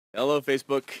Hello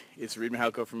Facebook, it's Reid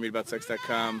from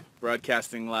ReidAboutSex.com,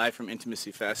 broadcasting live from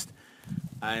Intimacy Fest.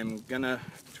 I'm gonna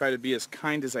try to be as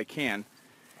kind as I can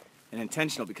and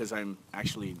intentional because I'm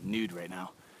actually nude right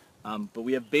now. But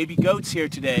we have baby goats here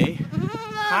today.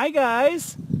 Hi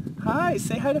guys! Hi,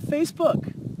 say hi to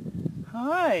Facebook.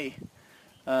 Hi!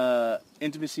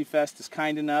 Intimacy Fest is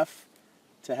kind enough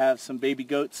to have some baby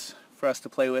goats for us to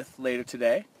play with later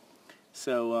today.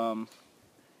 So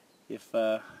if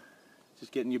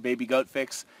just getting your baby goat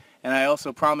fix. And I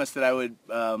also promised that I would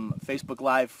Facebook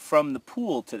Live from the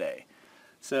pool today.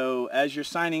 So as you're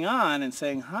signing on and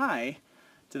saying hi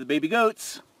to the baby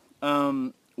goats,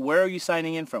 where are you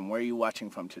signing in from? Where are you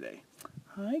watching from today?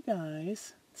 Hi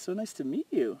guys, it's so nice to meet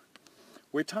you.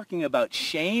 We're talking about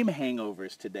shame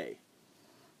hangovers today.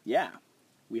 Yeah,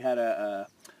 we had a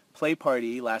play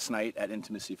party last night at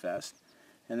Intimacy Fest.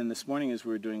 And then this morning as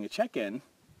we were doing a check-in,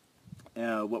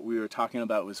 what we were talking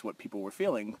about was what people were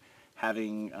feeling,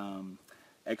 having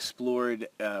explored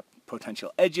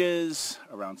potential edges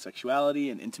around sexuality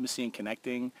and intimacy and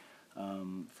connecting.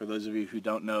 For those of you who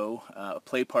don't know, a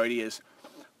play party is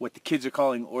what the kids are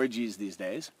calling orgies these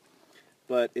days.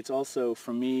 But it's also,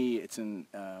 for me, it's a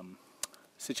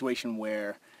situation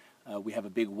where we have a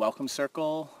big welcome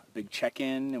circle, a big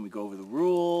check-in, and we go over the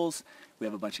rules. We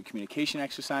have a bunch of communication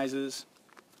exercises.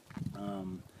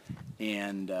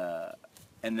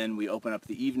 And then we open up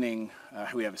the evening,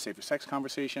 we have a safer sex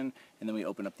conversation, and then we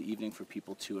open up the evening for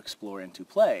people to explore and to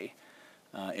play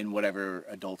in whatever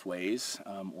adult ways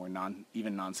or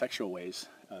even non-sexual ways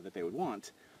that they would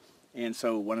want. And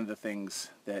so one of the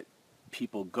things that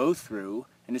people go through,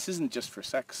 and this isn't just for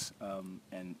sex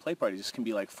and play parties, this can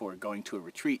be like for going to a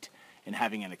retreat and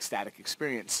having an ecstatic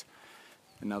experience.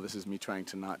 And now this is me trying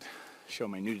to not show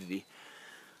my nudity.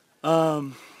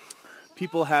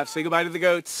 People say goodbye to the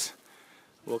goats.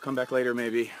 We'll come back later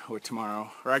maybe, or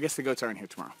tomorrow. Or I guess the goats aren't here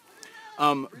tomorrow.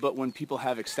 But when people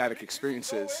have ecstatic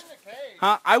experiences...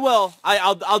 Huh? I will.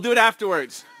 I'll do it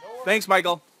afterwards. Thanks,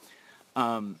 Michael.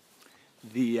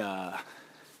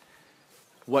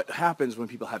 What happens when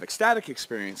people have ecstatic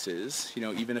experiences,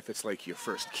 even if it's like your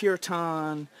first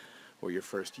kirtan, or your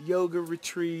first yoga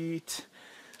retreat,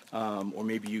 or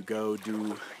maybe you go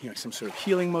do some sort of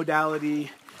healing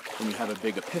modality, and you have a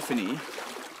big epiphany,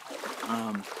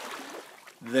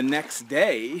 the next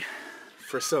day,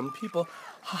 for some people,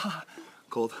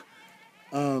 cold,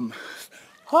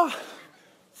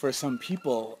 for some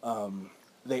people,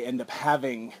 they end up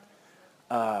having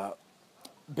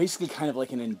basically kind of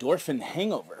like an endorphin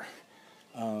hangover,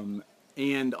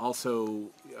 and also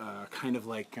kind of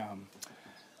like,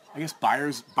 I guess,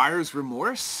 buyer's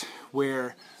remorse,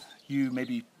 where you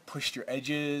maybe pushed your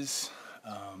edges,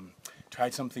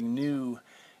 tried something new,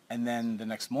 and then the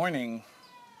next morning,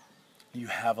 you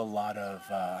have a lot of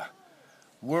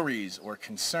worries or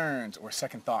concerns or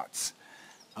second thoughts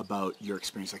about your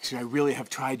experience. Like, so I really have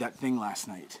tried that thing last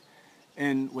night.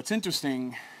 And what's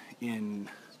interesting in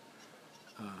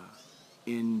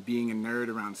being a nerd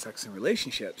around sex and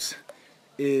relationships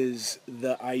is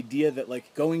the idea that,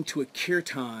 like, going to a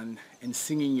kirtan and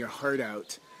singing your heart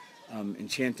out and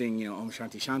chanting, Om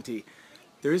Shanti Shanti,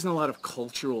 there isn't a lot of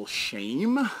cultural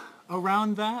shame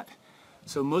around that.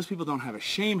 So most people don't have a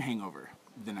shame hangover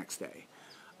the next day.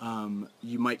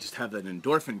 You might just have an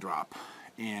endorphin drop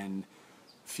and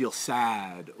feel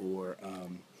sad or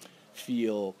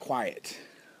feel quiet.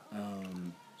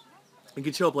 It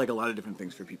can show up like a lot of different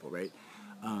things for people, right?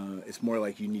 It's more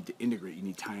like you need to integrate. You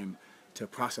need time to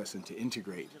process and to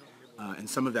integrate. And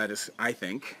some of that is, I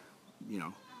think,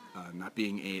 not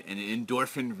being an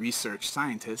endorphin research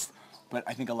scientist, but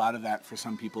I think a lot of that for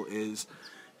some people is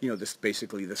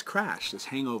this crash, this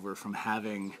hangover from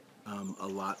having a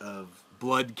lot of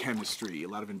blood chemistry, a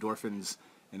lot of endorphins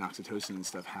and oxytocin and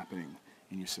stuff happening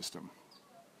in your system.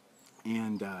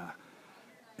 And I'm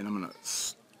gonna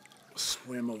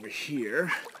swim over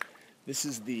here. This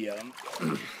is the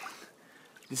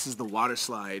water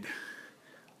slide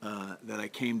that I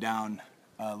came down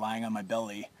lying on my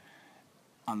belly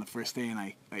on the first day, and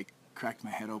I cracked my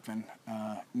head open.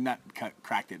 Not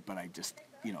cracked it, but I just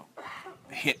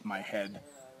hit my head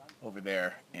over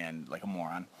there and like a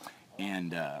moron,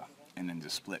 and then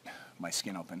just split my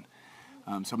skin open.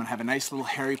 So I'm gonna have a nice little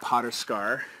Harry Potter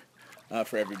scar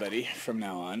for everybody from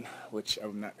now on, which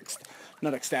I'm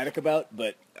not ecstatic about,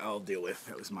 but I'll deal with.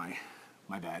 That was my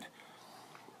bad.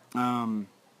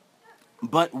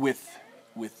 But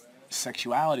with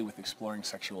sexuality, with exploring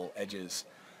sexual edges,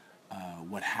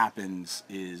 what happens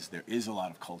is there is a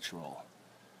lot of cultural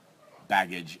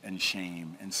baggage and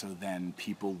shame, and so then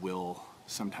people will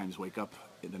sometimes wake up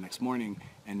the next morning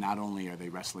and not only are they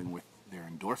wrestling with their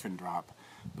endorphin drop,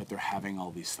 but they're having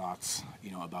all these thoughts,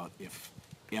 you know, about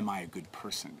am I a good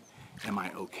person? Am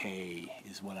I okay?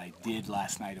 Is what I did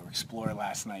last night or explore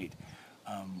last night,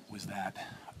 was that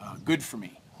good for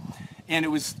me? And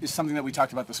it's something that we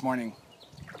talked about this morning,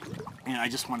 and I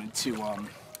just wanted to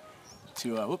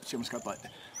whoops, she almost got butt.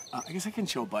 I guess I can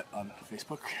show butt on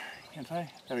Facebook, can't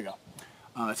I? There we go.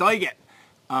 That's all you get.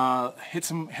 Hit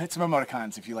some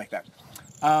emoticons if you like that.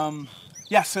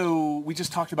 Yeah, so we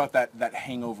just talked about that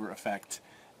hangover effect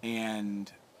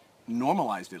and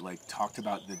normalized it, like talked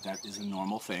about that is a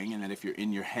normal thing, and that if you're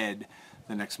in your head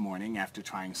the next morning after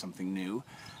trying something new,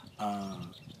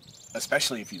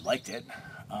 especially if you liked it,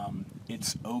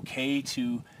 it's okay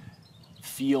to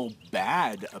feel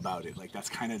bad about it. Like, that's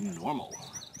kind of normal,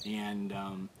 and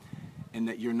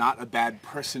that you're not a bad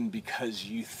person because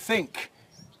you think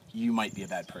you might be a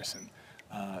bad person.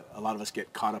 A lot of us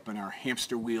get caught up in our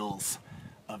hamster wheels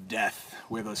of death,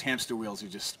 where those hamster wheels are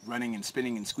just running and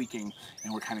spinning and squeaking,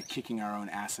 and we're kind of kicking our own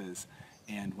asses.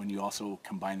 And when you also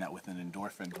combine that with an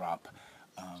endorphin drop,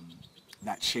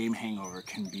 that shame hangover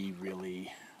can be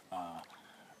really,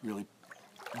 really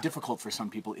difficult for some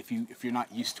people if you're not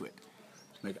used to it.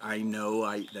 Like, I know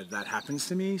that happens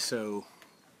to me, so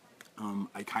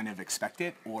I kind of expect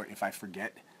it, or if I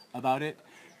forget about it,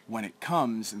 when it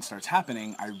comes and starts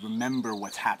happening, I remember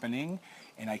what's happening,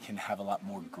 and I can have a lot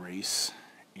more grace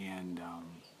and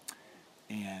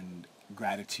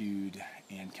gratitude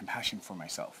and compassion for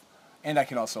myself. And I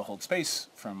can also hold space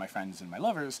for my friends and my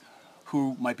lovers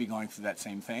who might be going through that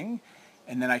same thing,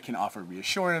 and then I can offer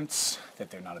reassurance that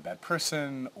they're not a bad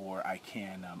person, or I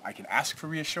can ask for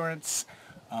reassurance,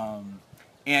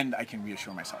 and I can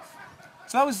reassure myself.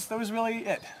 So that was really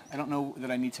it. I don't know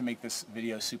that I need to make this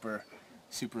video super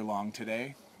long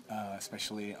today,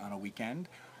 especially on a weekend.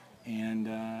 And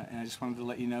I just wanted to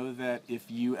let you know that if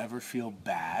you ever feel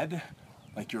bad,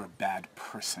 like you're a bad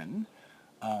person,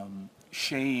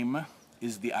 shame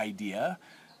is the idea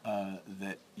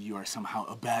that you are somehow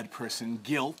a bad person.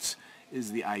 Guilt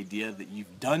is the idea that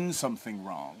you've done something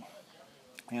wrong.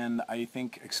 And I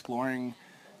think exploring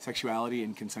sexuality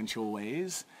in consensual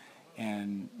ways,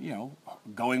 and, you know,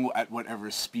 going at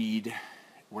whatever speed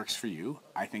works for you.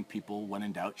 I think people, when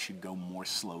in doubt, should go more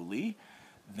slowly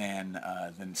than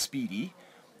speedy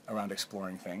around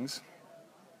exploring things.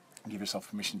 Give yourself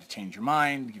permission to change your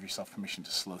mind. Give yourself permission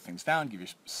to slow things down. Give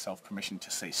yourself permission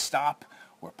to say stop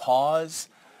or pause.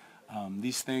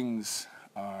 These things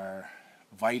are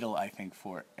vital, I think,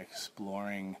 for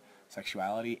exploring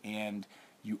sexuality. And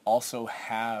you also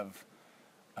have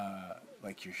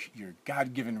like your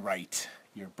God-given right,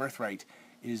 your birthright,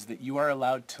 is that you are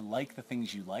allowed to like the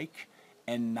things you like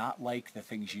and not like the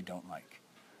things you don't like.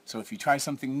 So if you try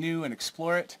something new and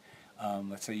explore it,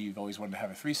 let's say you've always wanted to have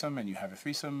a threesome, and you have a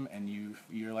threesome, and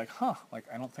you're like, like,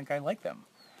 I don't think I like them.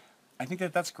 I think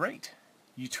that's great.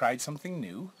 You tried something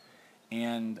new,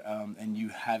 and you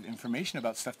have information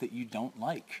about stuff that you don't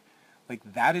like.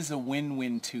 Like, that is a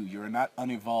win-win too. You're not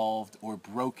unevolved or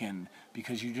broken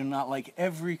because you do not like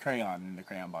every crayon in the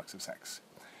crayon box of sex.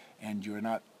 And you're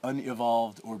not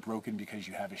unevolved or broken because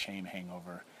you have a shame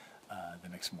hangover the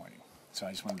next morning. So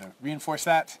I just wanted to reinforce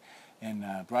that, and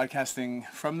broadcasting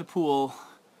from the pool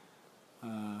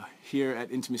here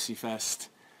at Intimacy Fest.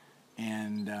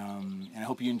 And I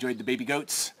hope you enjoyed the baby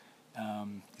goats.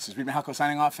 This is Reid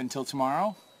signing off until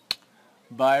tomorrow.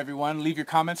 Bye, everyone. Leave your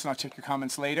comments, and I'll check your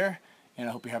comments later. And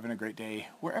I hope you're having a great day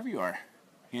wherever you are.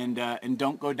 And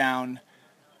don't go down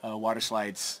water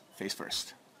slides face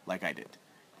first, like I did.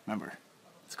 Remember,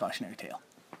 it's a cautionary tale.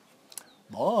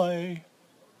 Bye.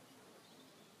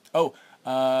 Oh,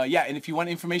 yeah, and if you want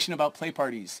information about play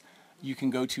parties, you can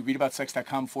go to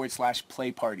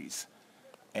readaboutsex.com/play parties.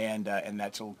 And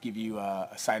that will give you a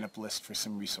sign-up list for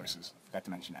some resources. Forgot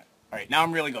to mention that. All right, now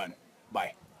I'm really going.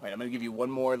 Bye. All right, I'm going to give you one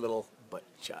more little butt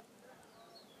shot.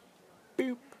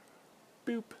 Boop.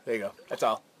 Boop. There you go. That's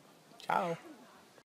all. Ciao.